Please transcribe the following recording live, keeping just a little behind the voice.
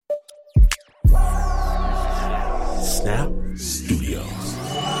Snap Studios.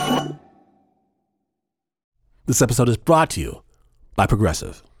 This episode is brought to you by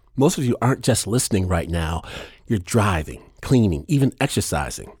Progressive. Most of you aren't just listening right now. You're driving, cleaning, even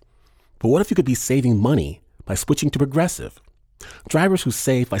exercising. But what if you could be saving money by switching to Progressive? Drivers who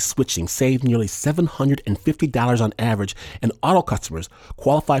save by switching save nearly $750 on average, and auto customers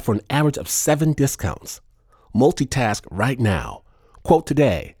qualify for an average of 7 discounts. Multitask right now. Quote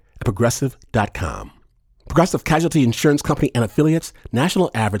today at Progressive.com. Progressive Casualty Insurance Company and Affiliates, national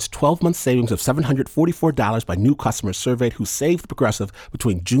average 12-month savings of $744 by new customers surveyed who saved Progressive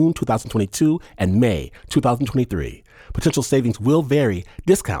between June 2022 and May 2023. Potential savings will vary.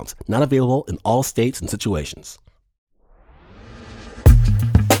 Discounts not available in all states and situations.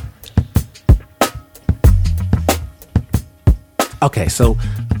 Okay, so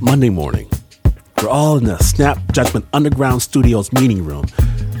Monday morning, we're all in the Snap Judgment Underground Studios meeting room,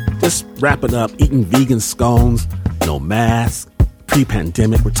 just wrapping up, eating vegan scones, no mask,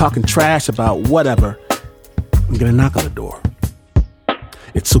 pre-pandemic. We're talking trash about whatever. We get a knock on the door.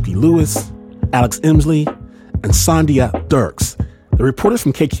 It's Suki Lewis, Alex Emsley, and Sandhya Dirks, the reporters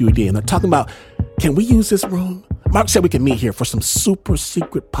from KQED, and they're talking about, can we use this room? Mark said we can meet here for some super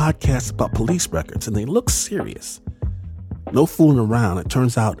secret podcasts about police records, and they look serious. No fooling around. It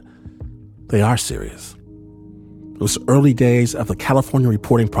turns out they are serious. It was early days of the California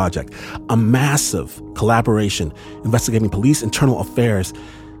Reporting Project, a massive collaboration investigating police internal affairs.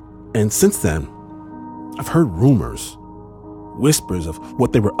 And since then, I've heard rumors, whispers of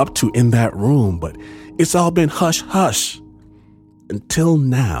what they were up to in that room, but it's all been hush-hush until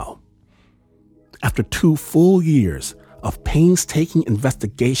now. After 2 full years of painstaking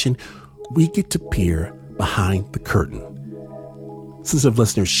investigation, we get to peer behind the curtain. Sensitive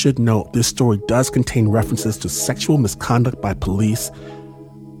listeners should know this story does contain references to sexual misconduct by police.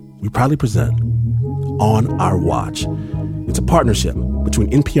 We proudly present On Our Watch. It's a partnership between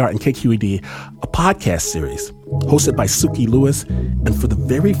NPR and KQED, a podcast series hosted by Suki Lewis. And for the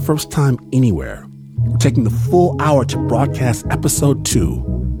very first time anywhere, we're taking the full hour to broadcast episode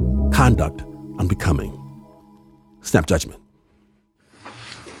 2, Conduct Unbecoming. Snap Judgment.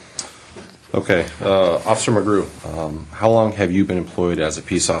 Okay, Officer McGrew, how long have you been employed as a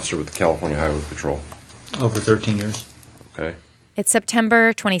peace officer with the California Highway Patrol? Over 13 years. Okay. It's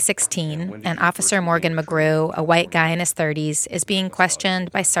September 2016, and Officer Morgan McGrew, a white guy in his 30s, is being questioned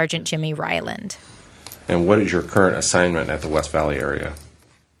by Sergeant Jimmy Ryland. And what is your current assignment at the West Valley area?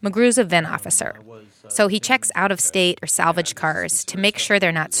 McGrew's a VIN officer, so he checks out-of-state or salvage cars to make sure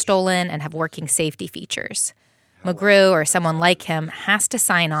they're not stolen and have working safety features. McGrew or someone like him has to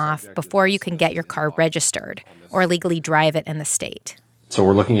sign off before you can get your car registered or legally drive it in the state. So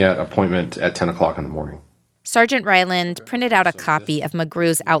we're looking at appointment at 10 o'clock in the morning. Sergeant Ryland printed out a copy of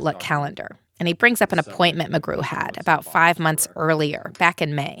McGrew's Outlook calendar, and he brings up an appointment McGrew had about 5 months earlier, back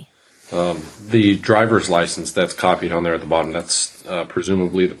in May. The driver's license that's copied on there at the bottom, that's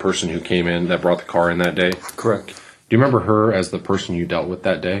presumably the person who came in that brought the car in that day? Correct. Do you remember her as the person you dealt with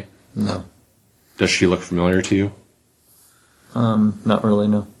that day? No. Does she look familiar to you? Not really,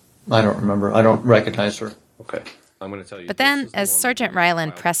 no. I don't remember. I don't recognize her. Okay. I'm going to tell you. But then, as Sergeant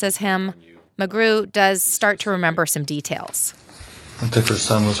Ryland presses him, McGrew does start to remember some details. I think her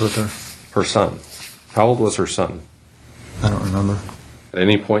son was with her. Her son? How old was her son? I don't remember. At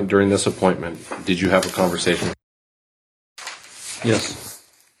any point during this appointment, did you have a conversation? Yes.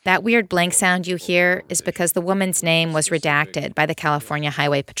 That weird blank sound you hear is because the woman's name was redacted by the California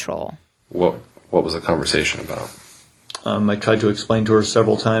Highway Patrol. What was the conversation about? I tried to explain to her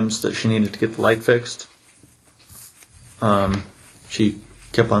several times that she needed to get the light fixed. She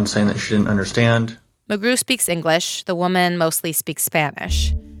kept on saying that she didn't understand. McGrew speaks English. The woman mostly speaks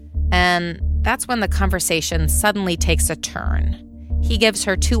Spanish. And that's when the conversation suddenly takes a turn. He gives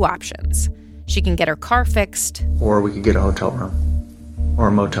her 2 options. She can get her car fixed. Or we could get a hotel room. Or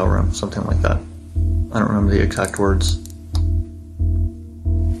a motel room, something like that. I don't remember the exact words.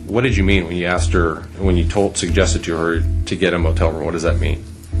 What did you mean when you asked her, when you suggested to her to get a motel room? What does that mean?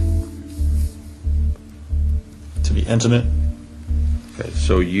 To be intimate. Okay,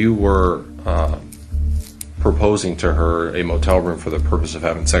 so you were proposing to her a motel room for the purpose of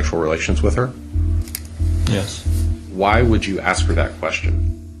having sexual relations with her? Yes. Why would you ask her that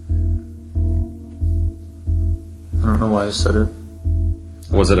question? I don't know why I said it.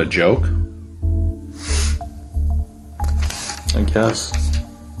 Was it a joke? I guess.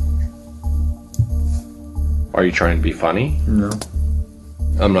 Are you trying to be funny? No.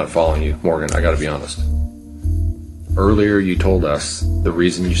 I'm not following you, Morgan. I gotta be honest. Earlier you told us the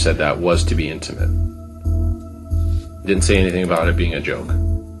reason you said that was to be intimate. Didn't say anything about it being a joke.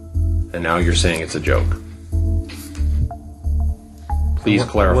 And now you're saying it's a joke. Please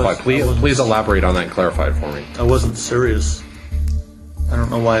clarify. Please elaborate on that and clarify it for me. I wasn't serious. I don't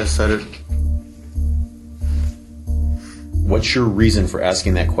know why I said it. What's your reason for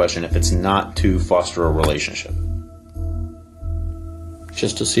asking that question if it's not to foster a relationship?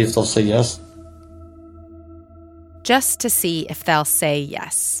 Just to see if they'll say yes. Just to see if they'll say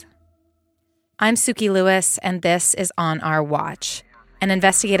yes. I'm Suki Lewis, and this is On Our Watch, an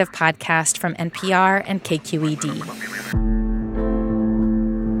investigative podcast from NPR and KQED.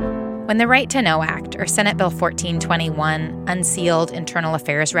 When the Right to Know Act, or Senate Bill 1421, unsealed internal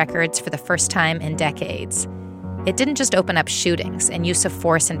affairs records for the first time in decades, it didn't just open up shootings and use of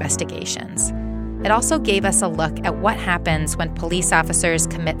force investigations. It also gave us a look at what happens when police officers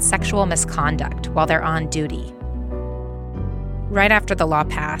commit sexual misconduct while they're on duty. Right after the law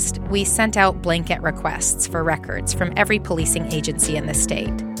passed, we sent out blanket requests for records from every policing agency in the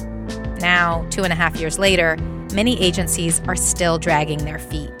state. Now, 2.5 years later, many agencies are still dragging their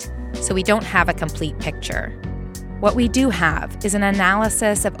feet, so we don't have a complete picture. What we do have is an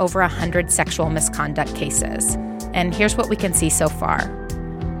analysis of over 100 sexual misconduct cases, and here's what we can see so far.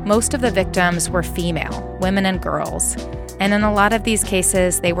 Most of the victims were female, women and girls, and in a lot of these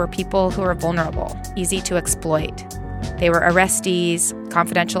cases, they were people who were vulnerable, easy to exploit. They were arrestees,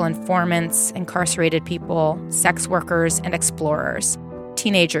 confidential informants, incarcerated people, sex workers, and explorers,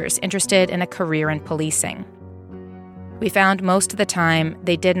 teenagers interested in a career in policing. We found most of the time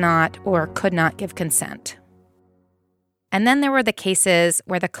they did not or could not give consent. And then there were the cases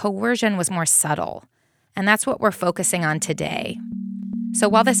where the coercion was more subtle, and that's what we're focusing on today. So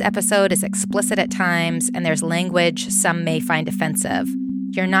while this episode is explicit at times and there's language some may find offensive,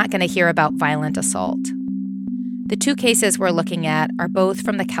 you're not going to hear about violent assault. The two cases we're looking at are both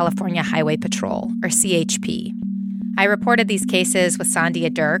from the California Highway Patrol, or CHP. I reported these cases with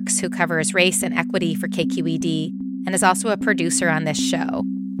Sandia Dirks, who covers race and equity for KQED and is also a producer on this show.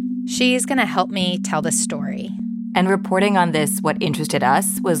 She's going to help me tell the story. And reporting on this, what interested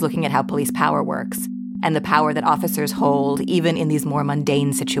us was looking at how police power works and the power that officers hold even in these more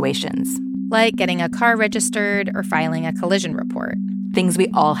mundane situations. Like getting a car registered or filing a collision report. Things we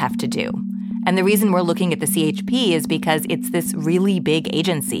all have to do. And the reason we're looking at the CHP is because it's this really big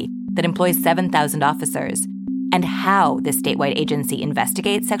agency that employs 7,000 officers. And how this statewide agency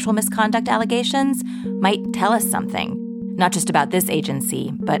investigates sexual misconduct allegations might tell us something. Not just about this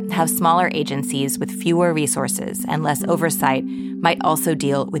agency, but how smaller agencies with fewer resources and less oversight might also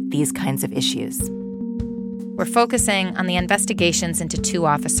deal with these kinds of issues. We're focusing on the investigations into two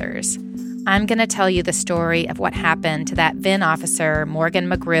officers. I'm going to tell you the story of what happened to that VIN officer, Morgan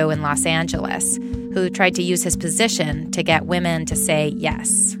McGrew, in Los Angeles, who tried to use his position to get women to say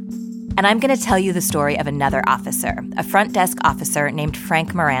yes. And I'm going to tell you the story of another officer, a front desk officer named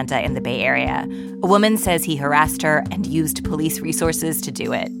Frank Miranda in the Bay Area. A woman says he harassed her and used police resources to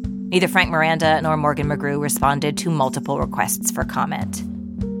do it. Neither Frank Miranda nor Morgan McGrew responded to multiple requests for comment.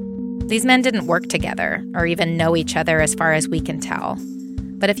 These men didn't work together or even know each other as far as we can tell.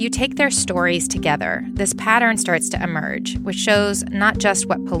 But if you take their stories together, this pattern starts to emerge, which shows not just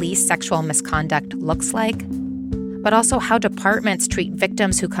what police sexual misconduct looks like, but also how departments treat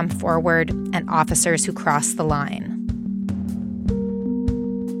victims who come forward and officers who cross the line.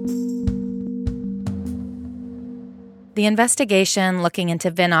 The investigation looking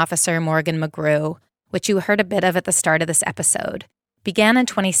into VIN officer Morgan McGrew, which you heard a bit of at the start of this episode, began in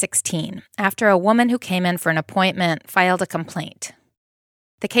 2016 after a woman who came in for an appointment filed a complaint.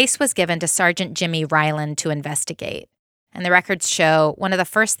 The case was given to Sergeant Jimmy Ryland to investigate, and the records show one of the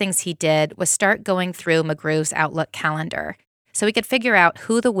first things he did was start going through McGrew's Outlook calendar so he could figure out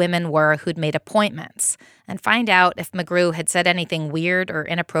who the women were who'd made appointments and find out if McGrew had said anything weird or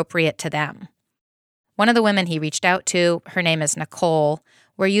inappropriate to them. One of the women he reached out to, her name is Nicole,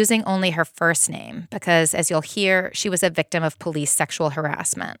 we're using only her first name because, as you'll hear, she was a victim of police sexual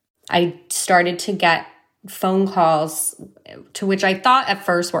harassment. I started to get phone calls to which I thought at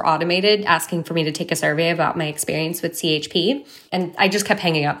first were automated, asking for me to take a survey about my experience with CHP. And I just kept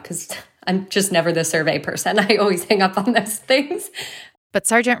hanging up because I'm just never the survey person. I always hang up on those things. But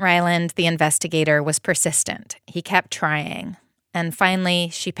Sergeant Ryland, the investigator, was persistent. He kept trying. And finally,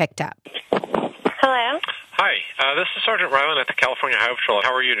 she picked up. Hello? Hi, this is Sergeant Ryland at the California Highway Patrol.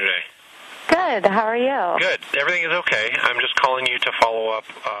 How are you today? Good. How are you? Good. Everything is okay. I'm just calling you to follow up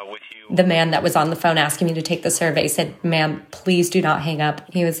with you. The man that was on the phone asking me to take the survey said, "Ma'am, please do not hang up."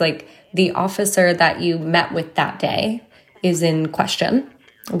 He was like, "The officer that you met with that day is in question.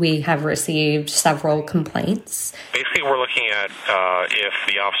 We have received several complaints." Basically, we're looking at if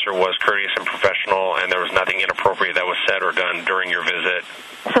the officer was courteous and professional and there was nothing inappropriate that was said or done during your visit.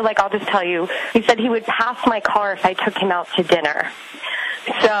 So, I'll just tell you, he said he would pass my car if I took him out to dinner.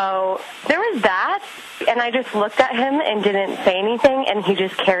 So there was that, and I just looked at him and didn't say anything, and he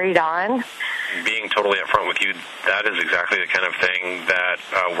just carried on. Being totally upfront with you, that is exactly the kind of thing that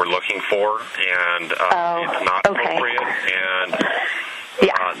we're looking for, and it's not appropriate. And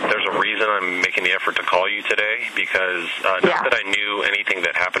there's a reason I'm making the effort to call you today, because not that I knew anything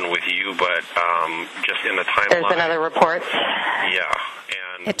that happened with you, but just in the timeline. There's another report. Yeah.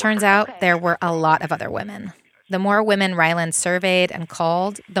 And it turns out there were a lot of other women. The more women Ryland surveyed and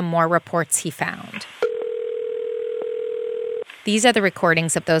called, the more reports he found. These are the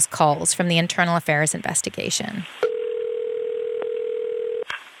recordings of those calls from the Internal Affairs investigation.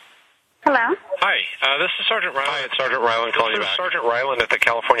 Hello? Hi, this is Sergeant Ryland. Hi, it's Sergeant Ryland calling you back. Sergeant Ryland at the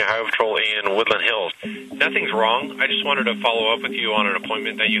California Highway Patrol in Woodland Hills. Nothing's wrong. I just wanted to follow up with you on an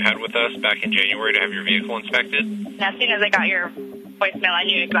appointment that you had with us back in January to have your vehicle inspected. As soon as I got your voicemail, I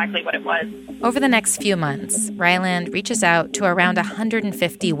knew exactly what it was. Over the next few months, Ryland reaches out to around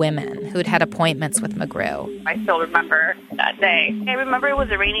 150 women who'd had appointments with McGrew. I still remember that day. I remember it was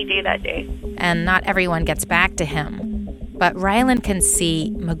a rainy day that day. And not everyone gets back to him. But Ryland can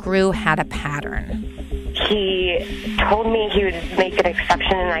see McGrew had a pattern. He told me he would make an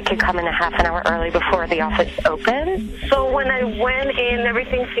exception and I could come in a half an hour early before the office opened. So when I went in,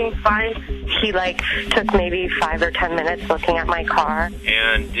 everything seemed fine. He, took maybe 5 or 10 minutes looking at my car.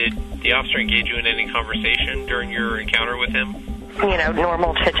 And did the officer engage you in any conversation during your encounter with him?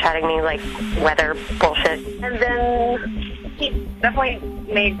 Normal chit-chatting me, weather bullshit. And then he definitely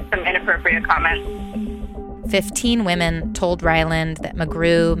made some inappropriate comments. 15 women told Ryland that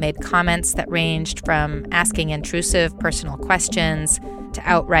McGrew made comments that ranged from asking intrusive personal questions to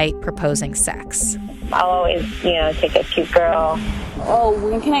outright proposing sex. I'll always, take a cute girl. Oh,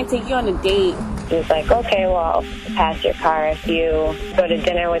 when can I take you on a date? He was like, okay, well, I'll pass your car if you go to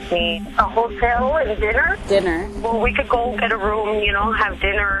dinner with me. A hotel and dinner? Dinner. Well, we could go get a room, have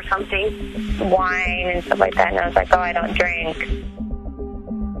dinner or something. Wine and stuff like that. And I was like, oh, I don't drink.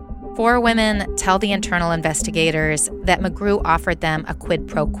 4 women tell the internal investigators that McGrew offered them a quid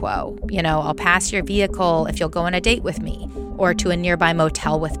pro quo. I'll pass your vehicle if you'll go on a date with me or to a nearby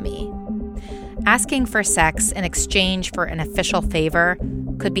motel with me. Asking for sex in exchange for an official favor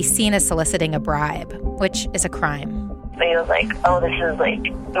could be seen as soliciting a bribe, which is a crime. He was like, oh, this is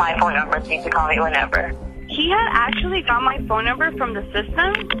my phone number, so you can call me whenever. He had actually got my phone number from the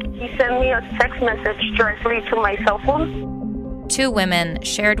system. He sent me a text message directly to my cell phone. 2 women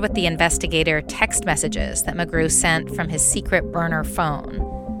shared with the investigator text messages that McGrew sent from his secret burner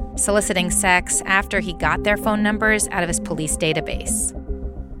phone, soliciting sex after he got their phone numbers out of his police database.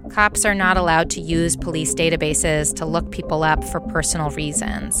 Cops are not allowed to use police databases to look people up for personal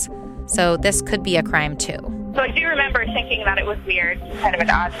reasons, so this could be a crime too. So I do remember thinking that it was weird, kind of an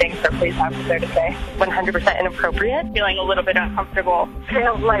odd thing for a police officer to say. 100% inappropriate. Feeling a little bit uncomfortable. Kind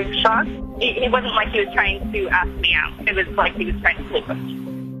of shocked. It wasn't like he was trying to ask me out. It was like he was trying to sleep with me.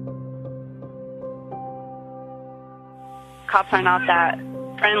 Cops are not that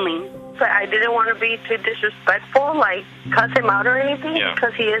friendly. But I didn't want to be too disrespectful, cuss him out or anything,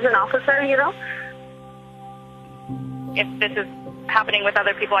 because he is an officer, If this is happening with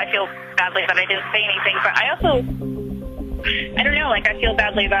other people, I feel badly that I didn't say anything, but I also, I don't know, I feel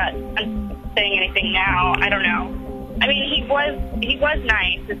badly that I'm saying anything now. I don't know. I mean, he was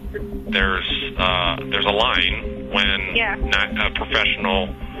nice. There's a line when not professional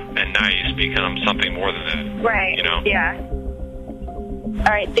and nice becomes something more than that. Right. Yeah. All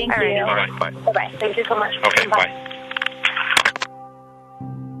right. Thank you. Bye. Bye. Thank you so much. Okay. Bye.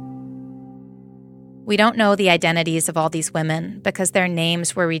 We don't know the identities of all these women because their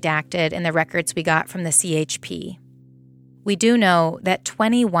names were redacted in the records we got from the CHP. We do know that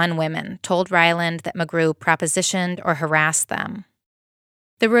 21 women told Ryland that McGrew propositioned or harassed them.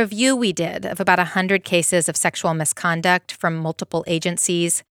 The review we did of about 100 cases of sexual misconduct from multiple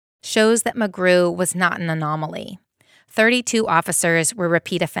agencies shows that McGrew was not an anomaly. 32 officers were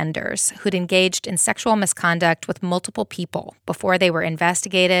repeat offenders who'd engaged in sexual misconduct with multiple people before they were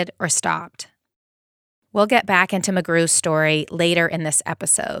investigated or stopped. We'll get back into McGrew's story later in this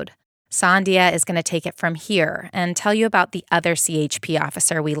episode. Sandhya is going to take it from here and tell you about the other CHP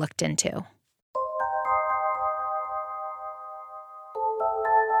officer we looked into.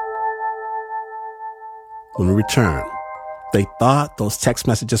 When we return, they thought those text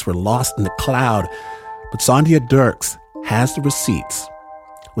messages were lost in the cloud, but Sandhya Dirks has the receipts.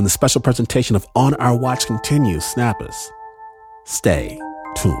 When the special presentation of On Our Watch continues, snappers, stay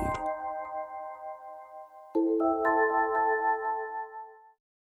tuned.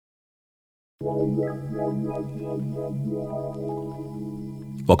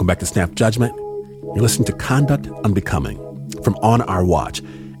 Welcome back to Snap Judgment. You're listening to Conduct Unbecoming, from On Our Watch.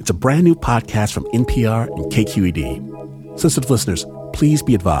 It's a brand new podcast from NPR and KQED. Sensitive listeners, please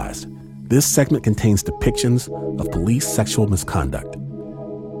be advised. This segment contains depictions of police sexual misconduct.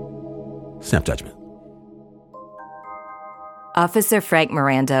 Snap judgment. Officer Frank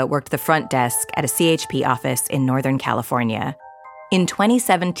Miranda worked the front desk at a CHP office in Northern California. In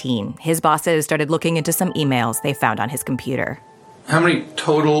 2017, his bosses started looking into some emails they found on his computer. How many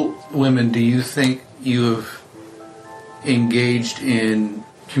total women do you think you have engaged in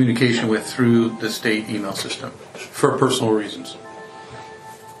communication with through the state email system for personal reasons?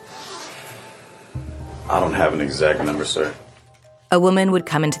 I don't have an exact number, sir. A woman would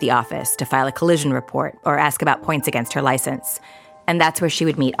come into the office to file a collision report or ask about points against her license. And that's where she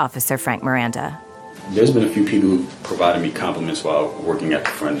would meet Officer Frank Miranda. There's been a few people who provided me compliments while working at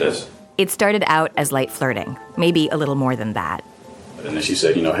the front desk. It started out as light flirting, maybe a little more than that. And then she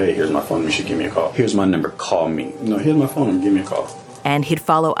said, hey, here's my phone number, you should give me a call. Here's my number, call me. Here's my phone number, give me a call. And he'd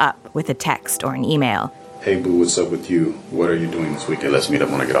follow up with a text or an email. Hey, boo, what's up with you? What are you doing this weekend? Let's meet up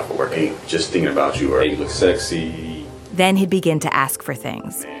when I get off of work. Hey, just thinking about you. Or, hey, you look sexy. Then he'd begin to ask for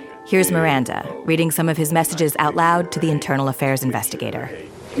things. Here's Miranda, reading some of his messages out loud to the internal affairs investigator.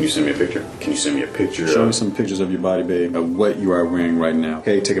 Can you send me a picture? Can you send me a picture? Show me some pictures of your body, babe, of what you are wearing right now.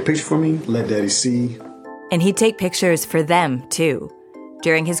 Hey, take a picture for me. Let daddy see. And he'd take pictures for them, too,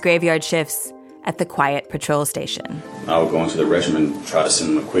 during his graveyard shifts at the Quiet Patrol Station. I would go into the restroom and try to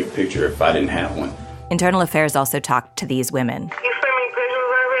send them a quick picture if I didn't have one. Internal affairs also talked to these women. You send me pictures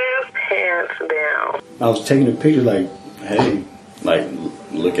of his pants down. I was taking a picture like, hey,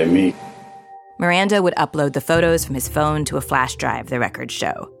 look at me. Miranda would upload the photos from his phone to a flash drive, the records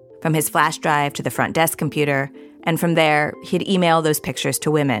show. From his flash drive to the front desk computer, and from there, he'd email those pictures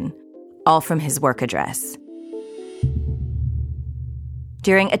to women, all from his work address.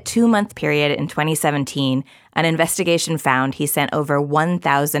 During a 2-month period in 2017, an investigation found he sent over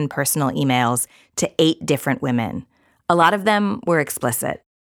 1,000 personal emails to 8 different women. A lot of them were explicit.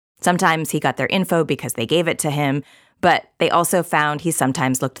 Sometimes he got their info because they gave it to him, but they also found he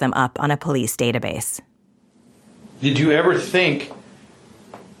sometimes looked them up on a police database. Did you ever think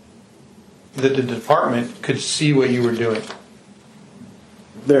that the department could see what you were doing?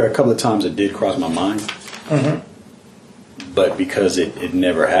 There are a couple of times it did cross my mind. Mm-hmm. But because it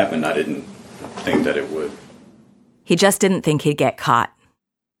never happened, I didn't think that it would. He just didn't think he'd get caught.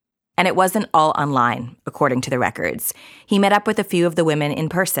 And it wasn't all online, according to the records. He met up with a few of the women in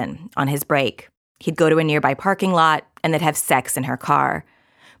person on his break. He'd go to a nearby parking lot, and they'd have sex in her car.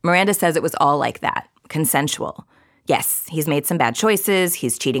 Miranda says it was all like that, consensual. Yes, he's made some bad choices,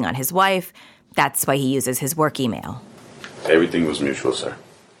 he's cheating on his wife. That's why he uses his work email. Everything was mutual, sir.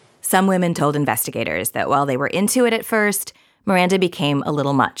 Some women told investigators that while they were into it at first, Miranda became a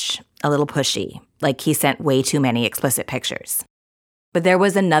little much, a little pushy, like he sent way too many explicit pictures. But there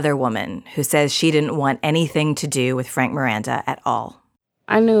was another woman who says she didn't want anything to do with Frank Miranda at all.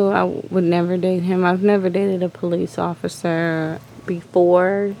 I knew I would never date him. I've never dated a police officer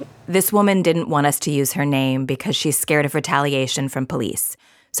before. This woman didn't want us to use her name because she's scared of retaliation from police.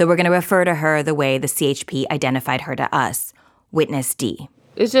 So we're going to refer to her the way the CHP identified her to us, Witness D.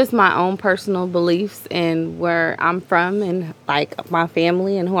 It's just my own personal beliefs and where I'm from and like my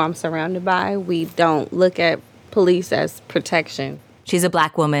family and who I'm surrounded by. We don't look at police as protection. She's a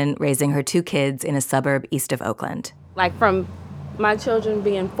Black woman raising her 2 kids in a suburb east of Oakland. Like from my children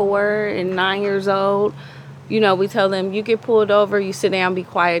being 4 and 9 years old, we tell them, you get pulled over, you sit down, be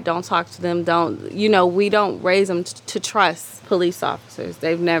quiet, don't talk to them, we don't raise them to trust police officers.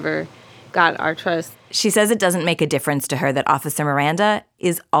 They've never got our trust. She says it doesn't make a difference to her that Officer Miranda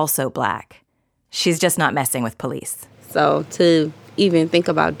is also Black. She's just not messing with police. So to even think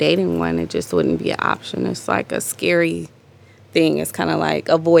about dating one, it just wouldn't be an option. It's like a scary thing. It's kind of like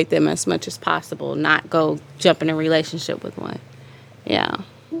avoid them as much as possible, not go jump in a relationship with one. Yeah.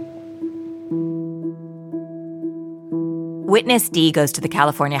 Witness D goes to the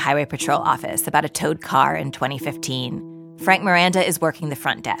California Highway Patrol office about a towed car in 2015. Frank Miranda is working the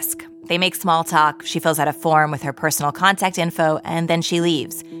front desk. They make small talk, she fills out a form with her personal contact info, and then she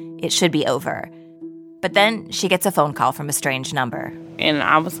leaves. It should be over. But then she gets a phone call from a strange number. And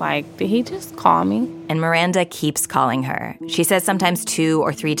I was like, did he just call me? And Miranda keeps calling her. She says sometimes 2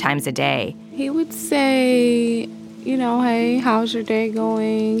 or 3 times a day. He would say, hey, how's your day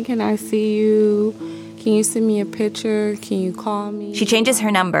going? Can I see you? Can you send me a picture? Can you call me? She changes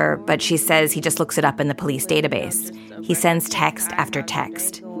her number, but she says he just looks it up in the police database. He sends text after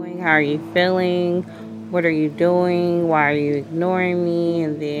text. How are you feeling? What are you doing? Why are you ignoring me?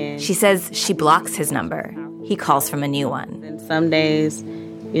 And then she says she blocks his number. He calls from a new one. And some days,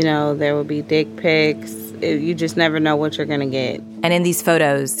 there will be dick pics. You just never know what you're going to get. And in these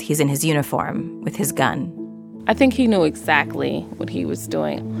photos, he's in his uniform with his gun. I think he knew exactly what he was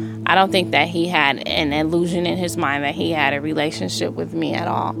doing. I don't think that he had an illusion in his mind that he had a relationship with me at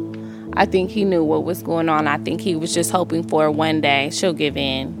all. I think he knew what was going on. I think he was just hoping for one day she'll give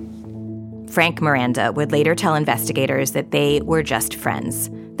in. Frank Miranda would later tell investigators that they were just friends,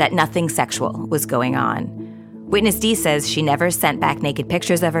 that nothing sexual was going on. Witness D says she never sent back naked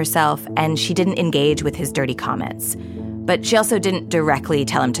pictures of herself, and she didn't engage with his dirty comments. But she also didn't directly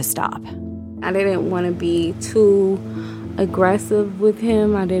tell him to stop. I didn't want to be too aggressive with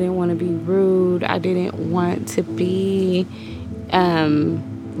him. I didn't want to be rude. I didn't want to be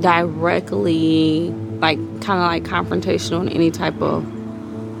directly, confrontational in any type of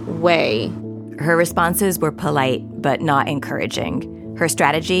way. Her responses were polite, but not encouraging. Her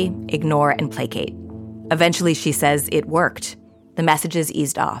strategy, ignore and placate. Eventually, she says, it worked. The messages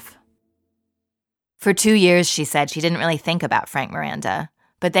eased off. For 2 years, she said she didn't really think about Frank Miranda.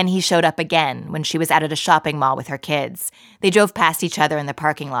 But then he showed up again when she was out at a shopping mall with her kids. They drove past each other in the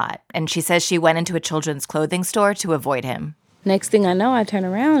parking lot, and she says she went into a children's clothing store to avoid him. Next thing I know, I turn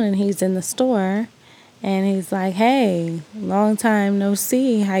around and he's in the store, and he's like, hey, long time no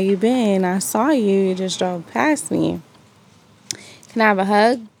see. How you been? I saw you. You just drove past me. Can I have a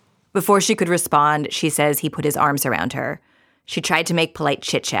hug? Before she could respond, she says he put his arms around her. She tried to make polite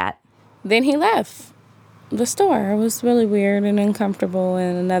chit-chat. Then he left the store. It was really weird and uncomfortable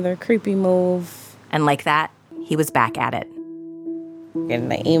and another creepy move. And like that, he was back at it.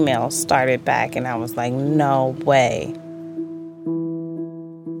 And the email started back, and I was like, no way.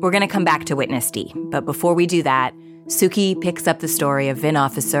 We're going to come back to Witness D, but before we do that, Suki picks up the story of VIN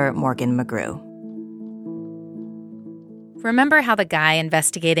Officer Morgan McGrew. Remember how the guy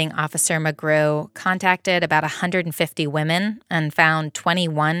investigating Officer McGrew contacted about 150 women and found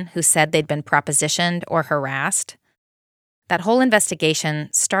 21 who said they'd been propositioned or harassed? That whole investigation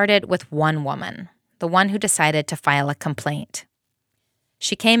started with one woman, the one who decided to file a complaint.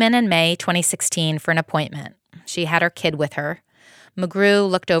 She came in May 2016 for an appointment. She had her kid with her. McGrew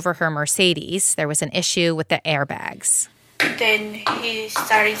looked over her Mercedes. There was an issue with the airbags. Then he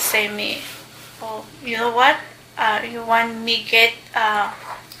started saying me, oh, you know what? You want me get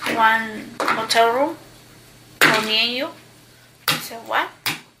one hotel room for me and you? I said, what?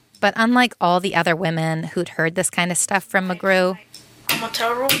 But unlike all the other women who'd heard this kind of stuff from McGrew, a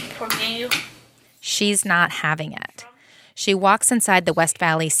motel room for me and you? She's not having it. She walks inside the West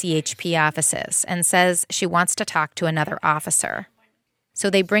Valley CHP offices and says she wants to talk to another officer. So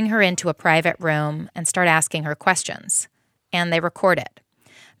they bring her into a private room and start asking her questions. And they record it.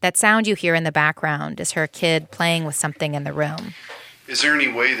 That sound you hear in the background is her kid playing with something in the room. Is there any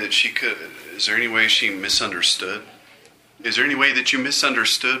way she misunderstood? Is there any way that you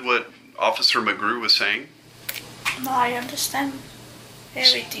misunderstood what Officer McGrew was saying? No, I understand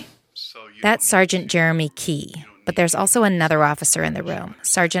everything. That's Sergeant Jeremy Key. But there's also another officer in the room,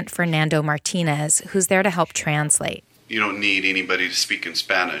 Sergeant Fernando Martinez, who's there to help translate. You don't need anybody to speak in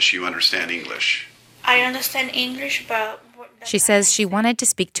Spanish. You understand English. I understand English, but... She says she wanted to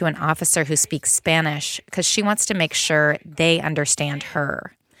speak to an officer who speaks Spanish because she wants to make sure they understand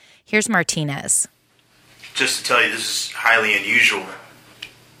her. Here's Martinez. Just to tell you, this is highly unusual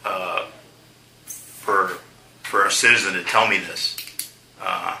for a citizen to tell me this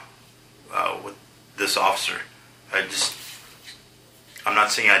with this officer. I'm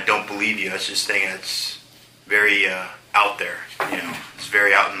not saying I don't believe you. I was just saying it's very out there. You know, it's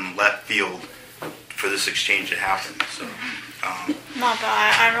very out in left field for this exchange to happen. So. No, but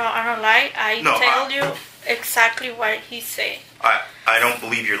I don't lie. I tell you exactly what he said. I don't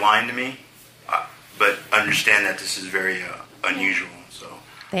believe you're lying to me, but understand that this is very unusual. So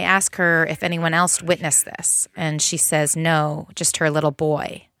they ask her if anyone else witnessed this, and she says no, just her little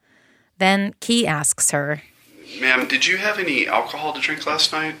boy. Then Key asks her, "Ma'am, did you have any alcohol to drink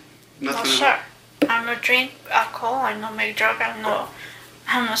last night?" Nothing. No, sir. I don't drink alcohol. I don't make drugs.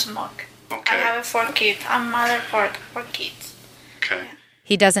 I don't smoke. Okay. I have 4 kids. I'm mother for 4 kids. Okay.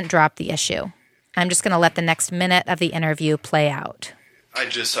 He doesn't drop the issue. I'm just going to let the next minute of the interview play out. I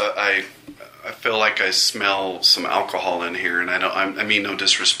just, I feel like I smell some alcohol in here, and I mean no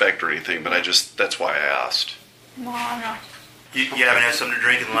disrespect or anything, but that's why I asked. No. You haven't had something to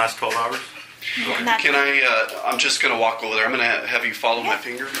drink in the last 12 hours? Can I'm just going to walk over there. I'm going to have you follow my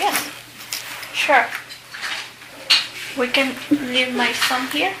finger? Yes. Sure. We can leave my son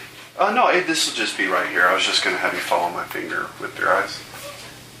here? No, this will just be right here. I was just going to have you follow my finger with your eyes.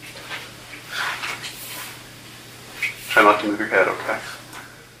 Try not to move your head, okay?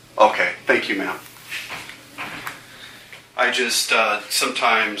 Okay, thank you, ma'am. I just,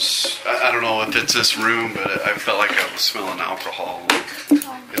 sometimes, I don't know if it's this room, but I felt like I was smelling alcohol.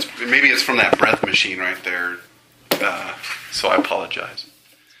 Maybe it's from that breath machine right there, so I apologize.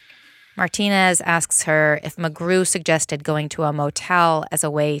 Martinez asks her if McGrew suggested going to a motel as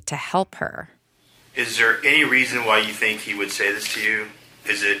a way to help her. Is there any reason why you think he would say this to you?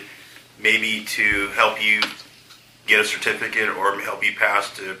 Is it maybe to help you get a certificate or help you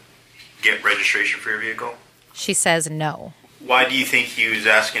pass to get registration for your vehicle? She says no. Why do you think he was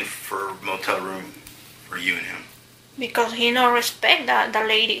asking for a motel room for you and him? Because he no respect the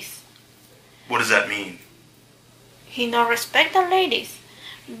ladies. What does that mean? He no respect the ladies.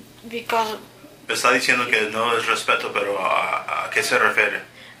 Because... Está diciendo que no es respeto, pero ¿a qué se refiere?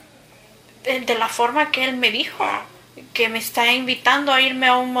 De la forma que él me dijo. Que me está invitando a irme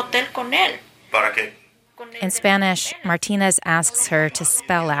a un motel con él. ¿Para qué? In Spanish, Martinez asks her to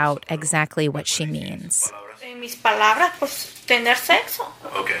spell out exactly what she means. En mis palabras, pues, tener sexo.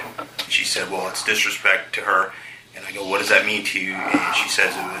 Okay. She said, well, it's disrespect to her. And I go, what does that mean to you? And she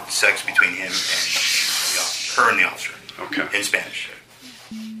says it's sex between him and her and the officer. Okay. In Spanish.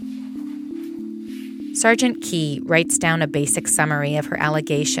 Sergeant Key writes down a basic summary of her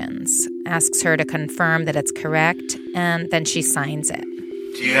allegations, asks her to confirm that it's correct, and then she signs it.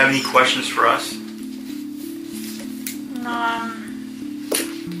 Do you have any questions for us? No,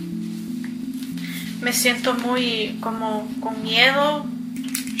 me siento muy como con miedo.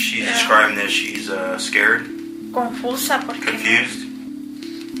 She's describing that she's scared. Confusa porque confused.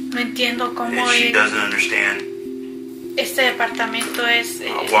 No entiendo cómo. And she doesn't understand. Este departamento es.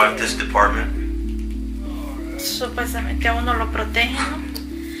 Why this department? Supuestamente a uno lo protegen,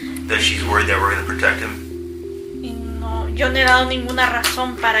 ¿no? That she's worried that we're going to protect him. Y no, yo no he dado ninguna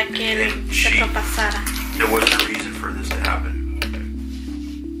razón para que él se propasara. There wasn't a reason for this to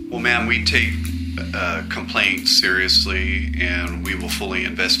happen. Well, ma'am, we take complaints seriously, and we will fully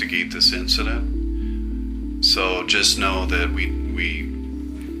investigate this incident. So just know that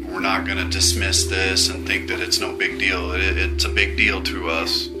we're not going to dismiss this and think that it's no big deal. It's a big deal to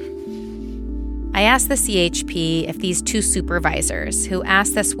us. I asked the CHP if these two supervisors who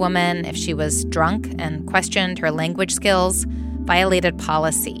asked this woman if she was drunk and questioned her language skills violated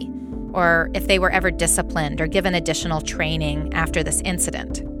policy, or if they were ever disciplined or given additional training after this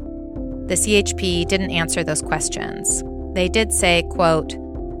incident. The CHP didn't answer those questions. They did say, quote,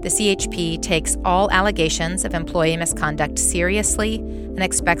 "The CHP takes all allegations of employee misconduct seriously and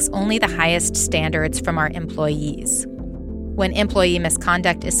expects only the highest standards from our employees. When employee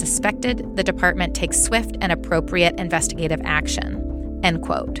misconduct is suspected, the department takes swift and appropriate investigative action," end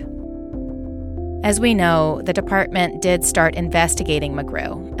quote. As we know, the department did start investigating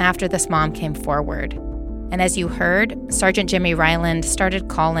McGrew after this mom came forward. And as you heard, Sergeant Jimmy Ryland started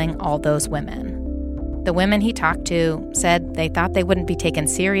calling all those women. The women he talked to said they thought they wouldn't be taken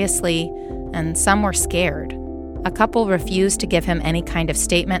seriously, and some were scared. A couple refused to give him any kind of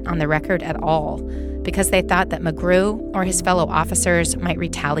statement on the record at all because they thought that McGrew or his fellow officers might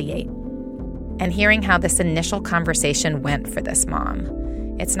retaliate. And hearing how this initial conversation went for this mom,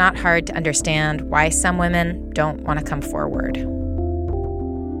 it's not hard to understand why some women don't want to come forward.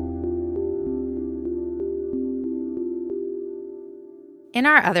 In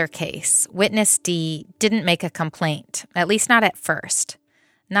our other case, witness D didn't make a complaint, at least not at first.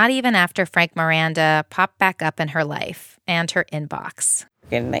 Not even after Frank Miranda popped back up in her life and her inbox.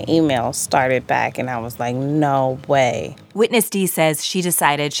 And the email started back, and I was like, no way. Witness D says she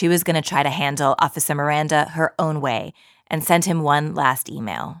decided she was going to try to handle Officer Miranda her own way and sent him one last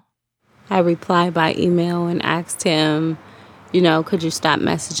email. I replied by email and asked him, could you stop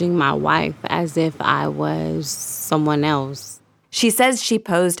messaging my wife as if I was someone else? She says she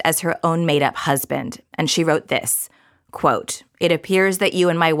posed as her own made-up husband, and she wrote this, quote, "It appears that you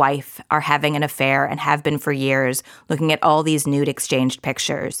and my wife are having an affair and have been for years, looking at all these nude exchanged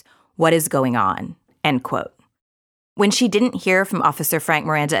pictures. What is going on?" End quote. When she didn't hear from Officer Frank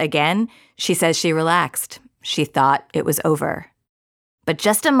Miranda again, she says she relaxed. She thought it was over. But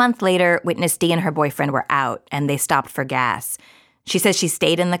just a month later, Witness D and her boyfriend were out, and they stopped for gas. She says she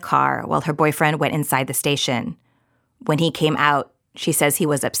stayed in the car while her boyfriend went inside the station. When he came out, she says he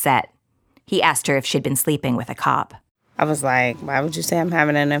was upset. He asked her if she'd been sleeping with a cop. I was like, why would you say I'm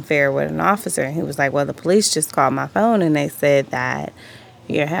having an affair with an officer? And he was like, well, the police just called my phone and they said that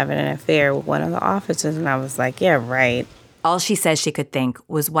you're having an affair with one of the officers. And I was like, yeah, right. All she says she could think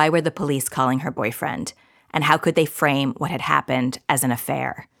was, why were the police calling her boyfriend? And how could they frame what had happened as an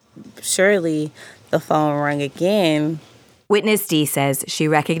affair? Surely the phone rang again. Witness D says she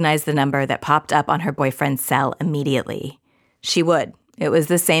recognized the number that popped up on her boyfriend's cell immediately. She would. It was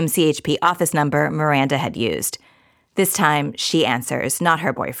the same CHP office number Miranda had used. This time, she answers, not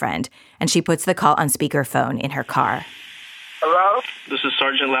her boyfriend, and she puts the call on speakerphone in her car. Hello? This is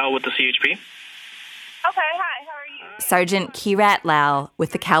Sergeant Lau with the CHP. Okay, hi, how are you? Sergeant Kirat Lal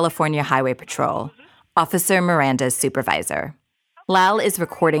with the California Highway Patrol, Officer Miranda's supervisor. Lal is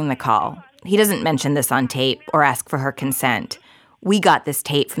recording the call. He doesn't mention this on tape or ask for her consent. We got this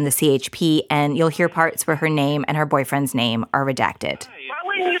tape from the CHP, and you'll hear parts where her name and her boyfriend's name are redacted. Why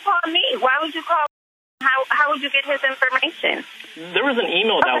wouldn't you call me? Why would you call? How would you get his information? There was an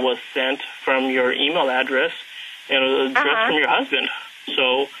email that was sent from your email address, and it was addressed from your husband.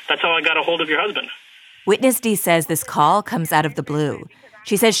 So that's how I got a hold of your husband. Witness D says this call comes out of the blue.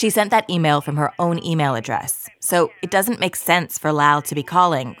 She says she sent that email from her own email address. So it doesn't make sense for Lal to be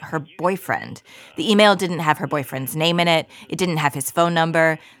calling her boyfriend. The email didn't have her boyfriend's name in it. It didn't have his phone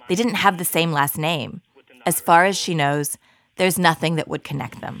number. They didn't have the same last name. As far as she knows, there's nothing that would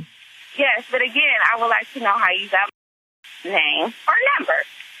connect them. Yes, but again, I would like to know how you got my name or number.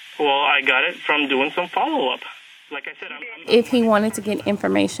 Well, I got it from doing some follow-up. Like I said, if he wanted to get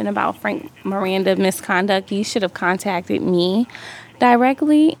information about Frank Miranda misconduct, he should have contacted me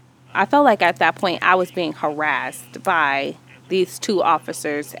directly. I felt like at that point I was being harassed by these two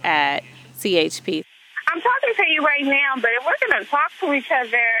officers at CHP. I'm talking to you right now, but if we're going to talk to each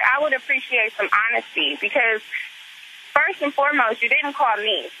other, I would appreciate some honesty because first and foremost, you didn't call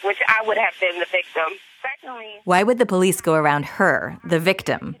me, which I would have been the victim. Secondly, why would the police go around her, the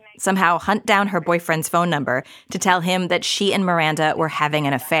victim, somehow hunt down her boyfriend's phone number to tell him that she and Miranda were having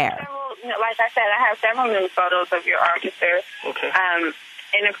an affair? Like I said, I have several nude photos of your officer. Okay.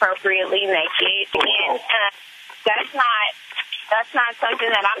 Inappropriately naked, and that's not something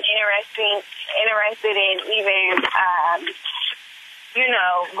that I'm interested in even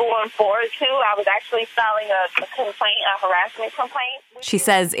going forward to. I was actually filing a harassment complaint. She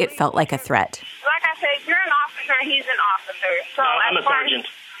says it felt like a threat. Like I said, you're an officer, he's an officer. So I'm a sergeant.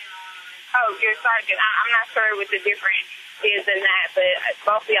 Oh, you're a sergeant. I'm not sure what the difference is in that, but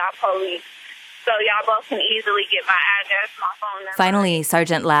both of y'all police. So y'all both can easily get my address, my phone number. Finally,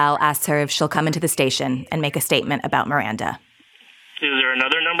 Sergeant Lau asks her if she'll come into the station and make a statement about Miranda. Is there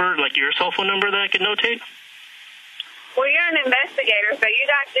another number, like your cell phone number, that I could notate? Well, you're an investigator, so you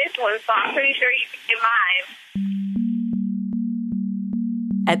got this one, so I'm pretty sure you can get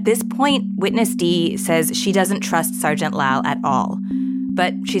mine. At this point, Witness D says she doesn't trust Sergeant Lau at all,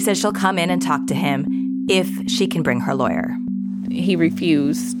 but she says she'll come in and talk to him if she can bring her lawyer. He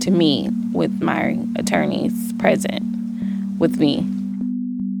refused to meet with my attorneys present with me.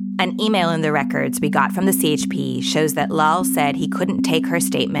 An email in the records we got from the CHP shows that Lal said he couldn't take her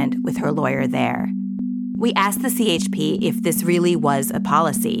statement with her lawyer there. We asked the CHP if this really was a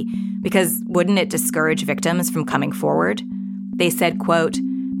policy, because wouldn't it discourage victims from coming forward? They said, quote,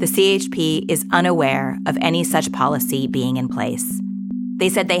 "The CHP is unaware of any such policy being in place." They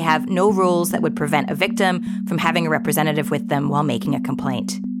said they have no rules that would prevent a victim from having a representative with them while making a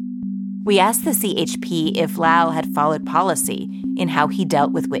complaint. We asked the CHP if Lal had followed policy in how he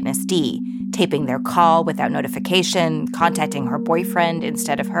dealt with Witness D, taping their call without notification, contacting her boyfriend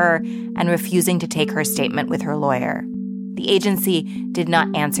instead of her, and refusing to take her statement with her lawyer. The agency did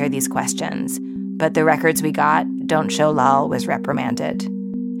not answer these questions, but the records we got don't show Lal was reprimanded.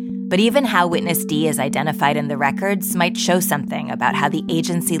 But even how Witness D is identified in the records might show something about how the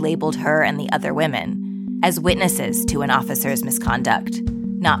agency labeled her and the other women as witnesses to an officer's misconduct,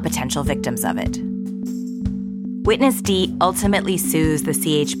 not potential victims of it. Witness D ultimately sues the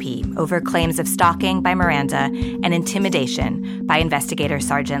CHP over claims of stalking by Miranda and intimidation by investigator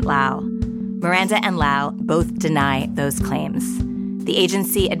Sergeant Lau. Miranda and Lau both deny those claims. The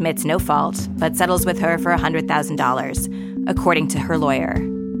agency admits no fault, but settles with her for $100,000, according to her lawyer.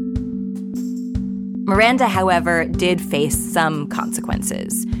 Miranda, however, did face some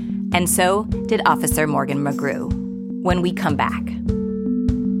consequences, and so did Officer Morgan McGrew. When we come back.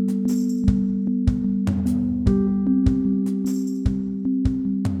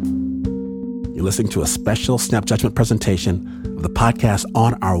 You're listening to a special Snap Judgment presentation of the podcast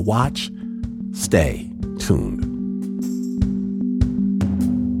On Our Watch. Stay tuned.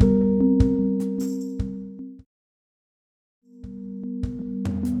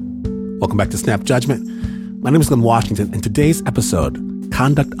 Welcome back to Snap Judgment. My name is Glenn Washington, and today's episode,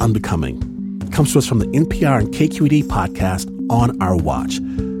 Conduct Unbecoming, comes to us from the NPR and KQED podcast On Our Watch.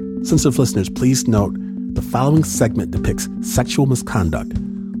 Sensitive listeners, please note the following segment depicts sexual misconduct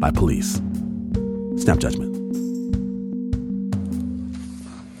by police. Snap Judgment.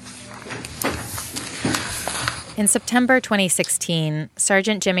 In September 2016,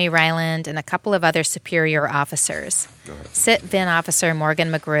 Sergeant Jimmy Ryland and a couple of other superior officers sit VIN Officer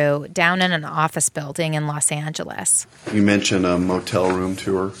Morgan McGrew down in an office building in Los Angeles. You mentioned a motel room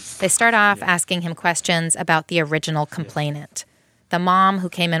tour. They start off asking him questions about the original complainant, the mom who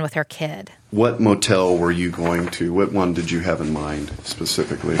came in with her kid. What motel were you going to? What one did you have in mind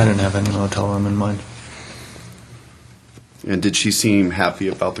specifically? I didn't have any motel room in mind. And did she seem happy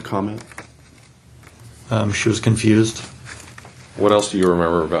about the comment? She was confused. What else do you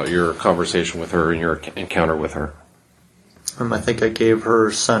remember about your conversation with her and your encounter with her? I think I gave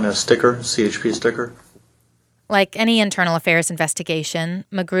her son a sticker, CHP sticker. Like any internal affairs investigation,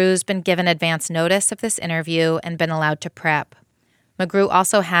 McGrew's been given advance notice of this interview and been allowed to prep. McGrew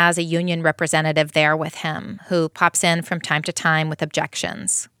also has a union representative there with him who pops in from time to time with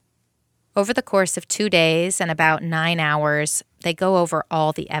objections. Over the course of 2 days and about 9 hours, they go over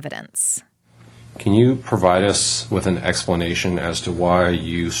all the evidence. Can you provide us with an explanation as to why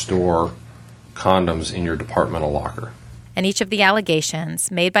you store condoms in your departmental locker? And each of the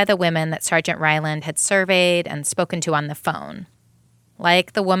allegations made by the women that Sergeant Ryland had surveyed and spoken to on the phone.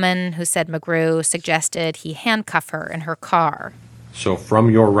 Like the woman who said McGrew suggested he handcuff her in her car. So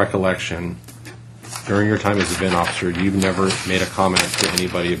from your recollection, during your time as a VIN officer, you've never made a comment to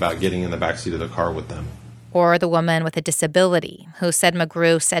anybody about getting in the backseat of the car with them? Or the woman with a disability who said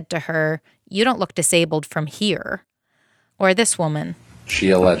McGrew said to her, "You don't look disabled from here." Or this woman. She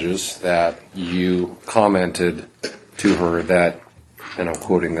alleges that you commented to her that, and I'm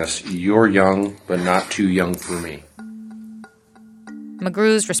quoting this, "You're young, but not too young for me."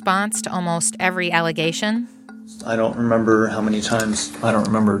 McGrew's response to almost every allegation? I don't remember how many times. I don't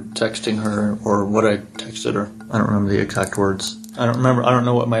remember texting her or what I texted her. I don't remember the exact words. I don't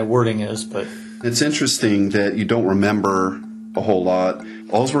know what my wording is, but... It's interesting that you don't remember a whole lot.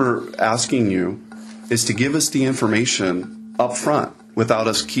 All we're asking you is to give us the information up front without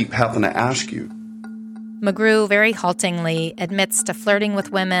us keep having to ask you. McGrew very haltingly admits to flirting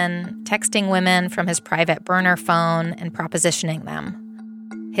with women, texting women from his private burner phone, and propositioning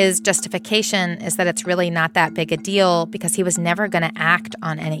them. His justification is that it's really not that big a deal because he was never going to act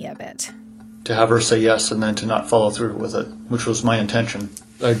on any of it. To have her say yes and then to not follow through with it, which was my intention.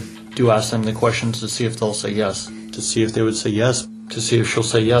 I do ask them the questions to see if they'll say yes, to see if they would say yes, to see if she'll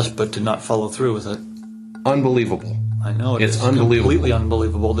say yes, but to not follow through with it. Unbelievable. I know, it's unbelievable. Completely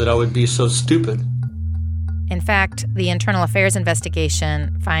unbelievable that I would be so stupid. In fact, the internal affairs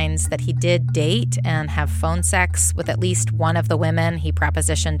investigation finds that he did date and have phone sex with at least one of the women he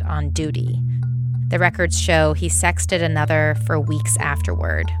propositioned on duty. The records show he sexted another for weeks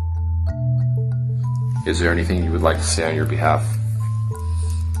afterward. Is there anything you would like to say on your behalf?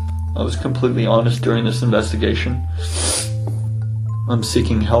 I was completely honest during this investigation. I'm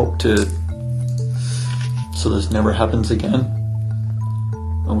seeking help so this never happens again.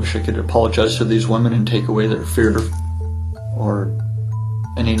 I wish I could apologize to these women and take away their fear or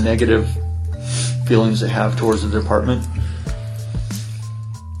any negative feelings they have towards the department.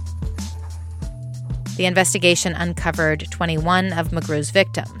 The investigation uncovered 21 of McGrew's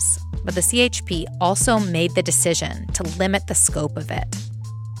victims, but the CHP also made the decision to limit the scope of it.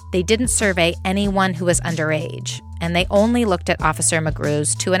 They didn't survey anyone who was underage, and they only looked at Officer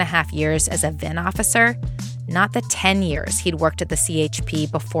McGrew's 2.5 years as a VIN officer, not the 10 years he'd worked at the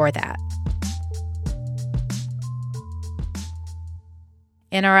CHP before that.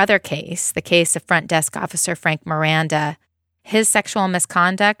 In our other case, the case of front desk officer Frank Miranda, his sexual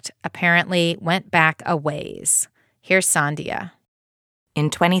misconduct apparently went back a ways. Here's Sandhya. In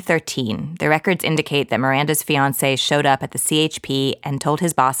 2013, the records indicate that Miranda's fiancé showed up at the CHP and told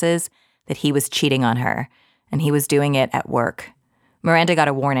his bosses that he was cheating on her, and he was doing it at work. Miranda got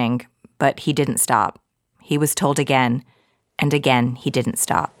a warning, but he didn't stop. He was told again, and again he didn't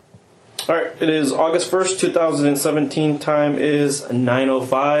stop. All right, it is August 1st, 2017. Time is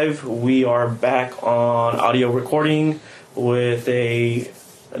 9:05. We are back on audio recording with a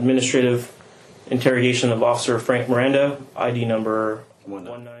administrative interrogation of Officer Frank Miranda, ID number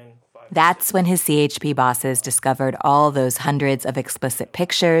 195. That's when his CHP bosses discovered all those hundreds of explicit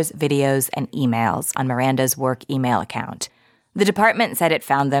pictures, videos, and emails on Miranda's work email account. The department said it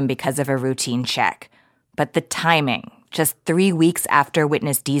found them because of a routine check. But the timing, just 3 weeks after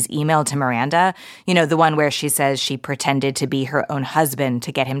Witness D's email to Miranda, the one where she says she pretended to be her own husband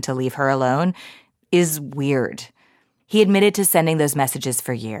to get him to leave her alone, is weird. He admitted to sending those messages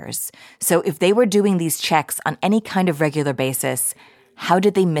for years. So if they were doing these checks on any kind of regular basis, how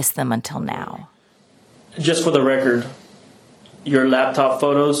did they miss them until now? Just for the record, your laptop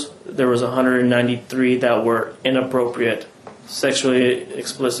photos, there was 193 that were inappropriate, sexually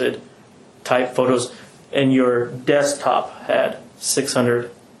explicit type photos. and your desktop had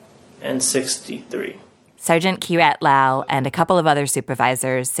 663. Sergeant Kirat Lau and a couple of other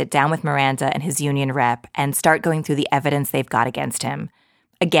supervisors sit down with Miranda and his union rep and start going through the evidence they've got against him.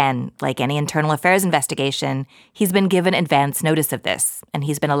 Again, like any internal affairs investigation, he's been given advance notice of this, and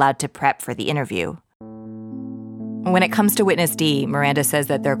he's been allowed to prep for the interview. When it comes to witness D, Miranda says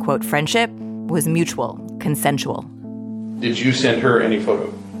that their, quote, friendship was mutual, consensual. Did you send her any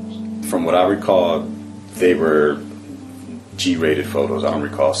photos? From what I recall, they were G-rated photos. I don't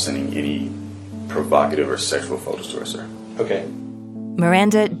recall sending any provocative or sexual photos to her, sir. Okay.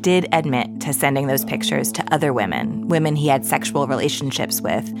 Miranda did admit to sending those pictures to other women he had sexual relationships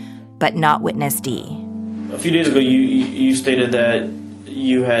with, but not witness D. A few days ago, you stated that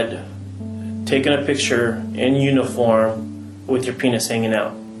you had taken a picture in uniform with your penis hanging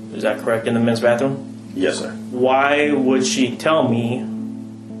out. Is that correct, in the men's bathroom? Yes, sir. Why would she tell me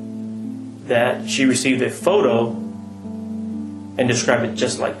that she received a photo and describe it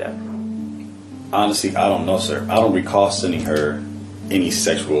just like that? Honestly, I don't know, sir. I don't recall sending her any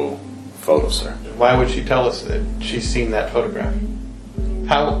sexual photos, sir. Why would she tell us that she's seen that photograph?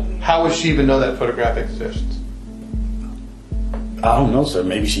 How would she even know that photograph exists? I don't know, sir.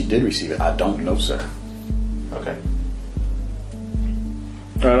 Maybe she did receive it. I don't know, sir. Okay.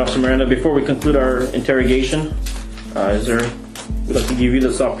 All right, Officer Miranda, before we conclude our interrogation, we'd like to give you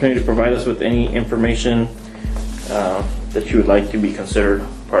this opportunity to provide us with any information that you would like to be considered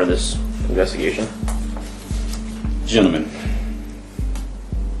part of this investigation. Gentlemen,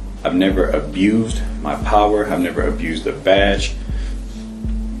 I've never abused my power. I've never abused the badge.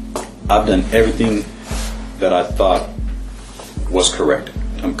 I've done everything that I thought was correct.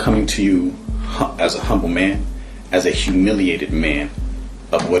 I'm coming to you as a humble man, as a humiliated man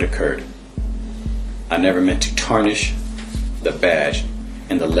of what occurred. I never meant to tarnish the badge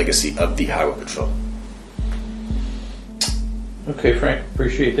and the legacy of the Highway Patrol. Okay, Frank,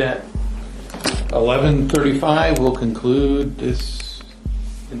 appreciate that. 11:35 will conclude this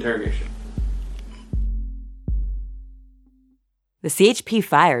interrogation. The CHP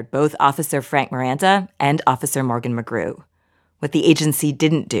fired both Officer Frank Miranda and Officer Morgan McGrew. What the agency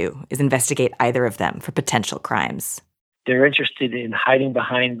didn't do is investigate either of them for potential crimes. They're interested in hiding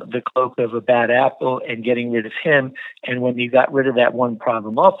behind the cloak of a bad apple and getting rid of him. And when you got rid of that one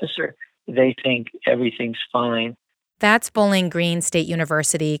problem officer, they think everything's fine. That's Bowling Green State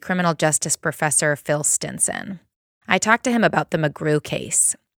University criminal justice professor Phil Stinson. I talked to him about the McGrew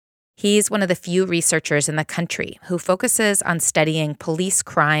case. He's one of the few researchers in the country who focuses on studying police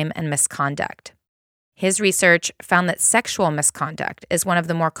crime and misconduct. His research found that sexual misconduct is one of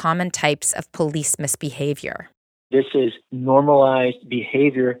the more common types of police misbehavior. This is normalized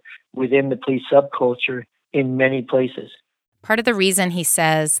behavior within the police subculture in many places. Part of the reason he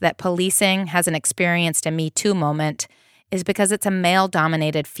says that policing hasn't experienced a Me Too moment is because it's a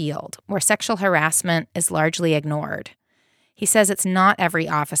male-dominated field where sexual harassment is largely ignored. He says it's not every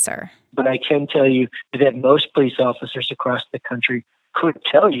officer. But I can tell you that most police officers across the country could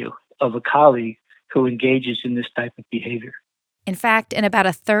tell you of a colleague who engages in this type of behavior. In fact, in about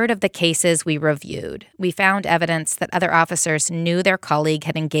a third of the cases we reviewed, we found evidence that other officers knew their colleague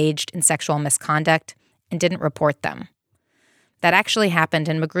had engaged in sexual misconduct and didn't report them. That actually happened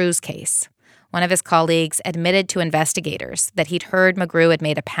in McGrew's case. One of his colleagues admitted to investigators that he'd heard McGrew had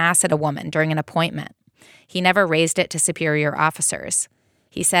made a pass at a woman during an appointment. He never raised it to superior officers.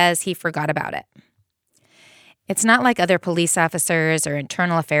 He says he forgot about it. It's not like other police officers or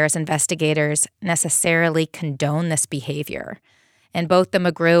internal affairs investigators necessarily condone this behavior. In both the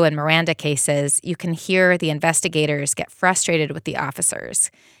McGrew and Miranda cases, you can hear the investigators get frustrated with the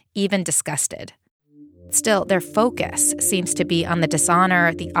officers, even disgusted. Still, their focus seems to be on the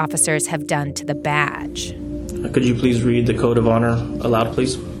dishonor the officers have done to the badge. Could you please read the Code of Honor aloud,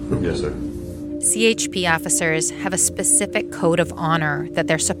 please? Yes, sir. CHP officers have a specific code of honor that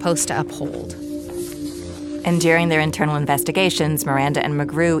they're supposed to uphold. And during their internal investigations, Miranda and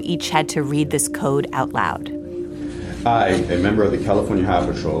McGrew each had to read this code out loud. I, a member of the California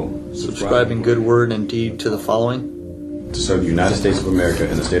Highway Patrol, subscribe in good word and deed to the following. To serve the United States of America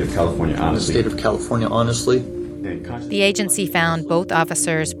and the state of California honestly. In the state of California honestly. The agency found both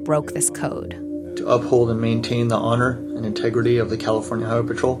officers broke this code. To uphold and maintain the honor and integrity of the California Highway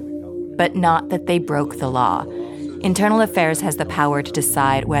Patrol. But not that they broke the law. Internal Affairs has the power to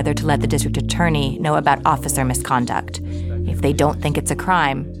decide whether to let the district attorney know about officer misconduct. If they don't think it's a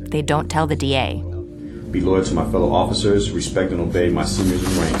crime, they don't tell the DA. Be loyal to my fellow officers, respect and obey my seniors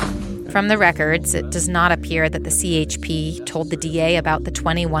in rank. From the records, it does not appear that the CHP told the DA about the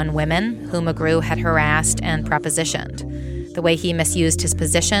 21 women who McGrew had harassed and propositioned, the way he misused his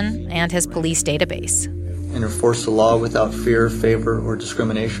position and his police database. and enforce the law without fear, favor, or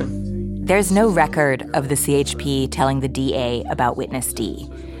discrimination. There's no record of the CHP telling the DA about Witness D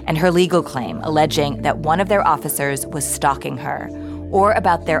and her legal claim alleging that one of their officers was stalking her, or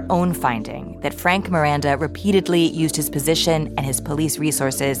about their own finding that Frank Miranda repeatedly used his position and his police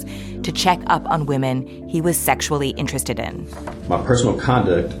resources to check up on women he was sexually interested in. My personal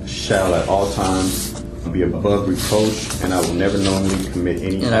conduct shall at all times be above reproach, and I will never knowingly commit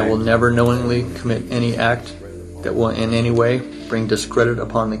any And I will never knowingly commit any act that will in any way bring discredit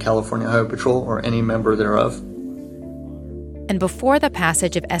upon the California Highway Patrol or any member thereof. And before the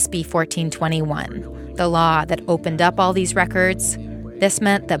passage of SB 1421, the law that opened up all these records, this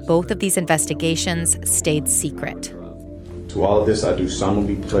meant that both of these investigations stayed secret. To all of this, I do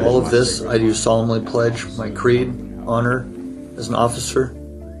solemnly pledge my creed, honor, as an officer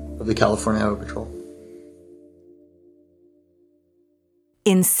of the California Highway Patrol.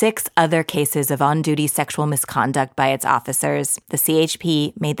 In 6 other cases of on-duty sexual misconduct by its officers, the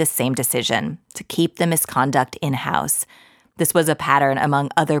CHP made the same decision, to keep the misconduct in-house. This was a pattern among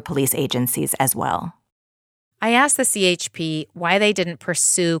other police agencies as well. I asked the CHP why they didn't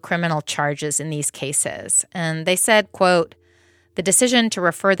pursue criminal charges in these cases, and they said, quote, "The decision to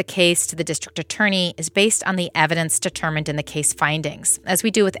refer the case to the district attorney is based on the evidence determined in the case findings, as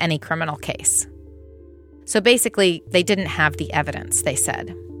we do with any criminal case." So basically, they didn't have the evidence, they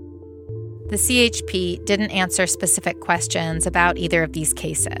said. The CHP didn't answer specific questions about either of these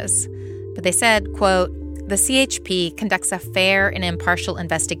cases, but they said, quote, "The CHP conducts a fair and impartial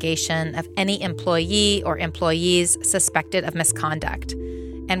investigation of any employee or employees suspected of misconduct,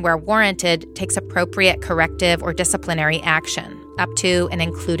 and where warranted, takes appropriate corrective or disciplinary action, up to and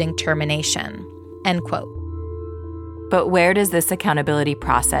including termination," end quote. But where does this accountability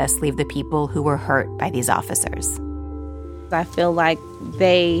process leave the people who were hurt by these officers? I feel like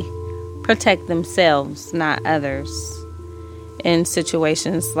they protect themselves, not others. In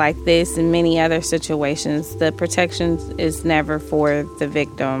situations like this and many other situations, the protection is never for the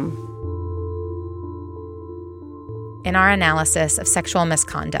victim. In our analysis of sexual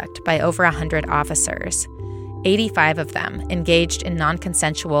misconduct by over 100 officers, 85 of them engaged in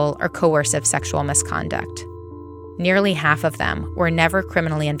non-consensual or coercive sexual misconduct. Nearly half of them were never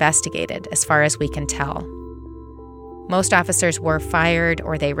criminally investigated, as far as we can tell. Most officers were fired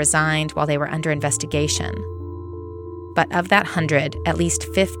or they resigned while they were under investigation. But of that 100, at least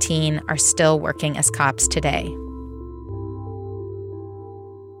 15 are still working as cops today.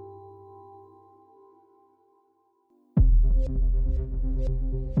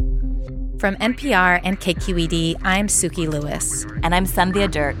 From NPR and KQED, I'm Suki Lewis. And I'm Sandhya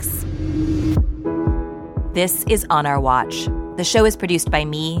Dirks. This is On Our Watch. The show is produced by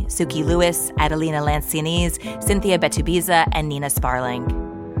me, Suki Lewis, Adelina Lancianese, Cynthia Betubiza, and Nina Sparling.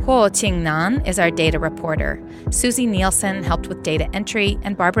 Ho Ching-nan is our data reporter. Susie Nielsen helped with data entry,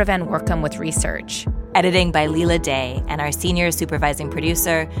 and Barbara Van Workum with research. Editing by Leela Day, and our senior supervising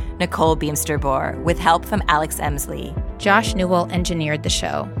producer, Nicole Beamster-Bohr, with help from Alex Emsley. Josh Newell engineered the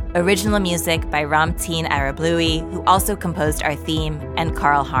show. Original music by Ramteen Arablouei, who also composed our theme, and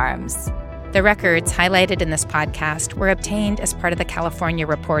Carl Harms. The records highlighted in this podcast were obtained as part of the California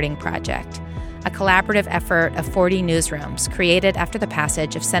Reporting Project, a collaborative effort of 40 newsrooms created after the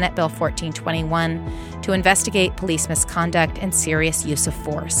passage of Senate Bill 1421 to investigate police misconduct and serious use of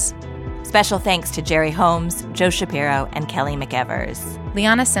force. Special thanks to Jerry Holmes, Joe Shapiro, and Kelly McEvers.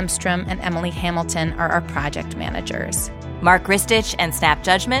 Liana Simstrom and Emily Hamilton are our project managers. Mark Ristich and Snap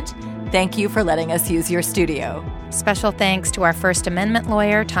Judgment, thank you for letting us use your studio. Special thanks to our First Amendment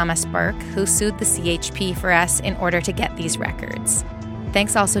lawyer, Thomas Burke, who sued the CHP for us in order to get these records.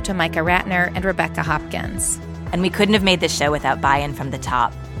 Thanks also to Micah Ratner and Rebecca Hopkins. And we couldn't have made this show without buy-in from the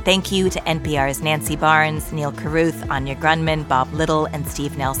top. Thank you to NPR's Nancy Barnes, Neil Carruth, Anya Grunman, Bob Little, and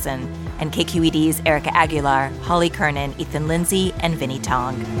Steve Nelson, and KQED's Erica Aguilar, Holly Kernan, Ethan Lindsay, and Vinnie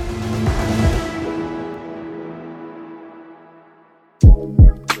Tong.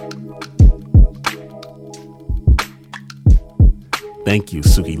 Thank you,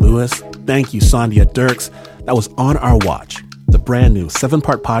 Suki Lewis. Thank you, Sandhya Dirks. That was On Our Watch, the brand new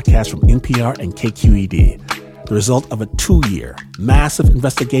 7-part podcast from NPR and KQED. The result of a 2-year, massive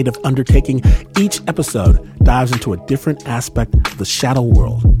investigative undertaking. Each episode dives into a different aspect of the shadow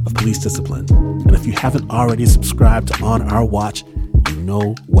world of police discipline. And if you haven't already subscribed to On Our Watch, you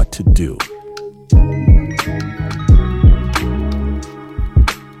know what to do.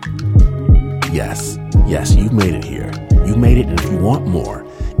 Yes, you've made it here. You made it, and if you want more,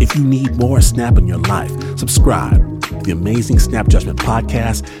 if you need more Snap in your life, subscribe to the amazing Snap Judgment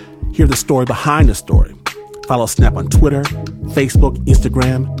podcast. Hear the story behind the story. Follow Snap on Twitter, Facebook,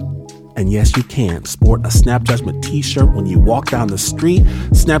 Instagram. And yes, you can sport a Snap Judgment t-shirt when you walk down the street.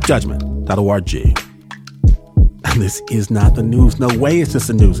 Snapjudgment.org. And this is not the news. No way it's just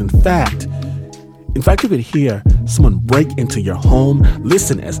the news. In fact, you could hear someone break into your home,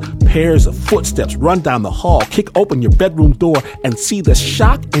 listen as pairs of footsteps run down the hall, kick open your bedroom door, and see the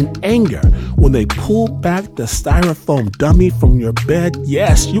shock and anger when they pull back the styrofoam dummy from your bed.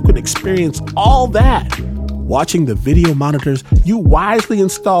 Yes, you could experience all that watching the video monitors you wisely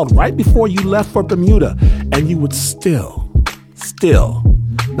installed right before you left for Bermuda, and you would still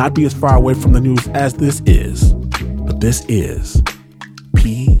not be as far away from the news as this is. But this is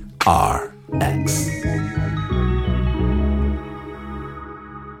PRX.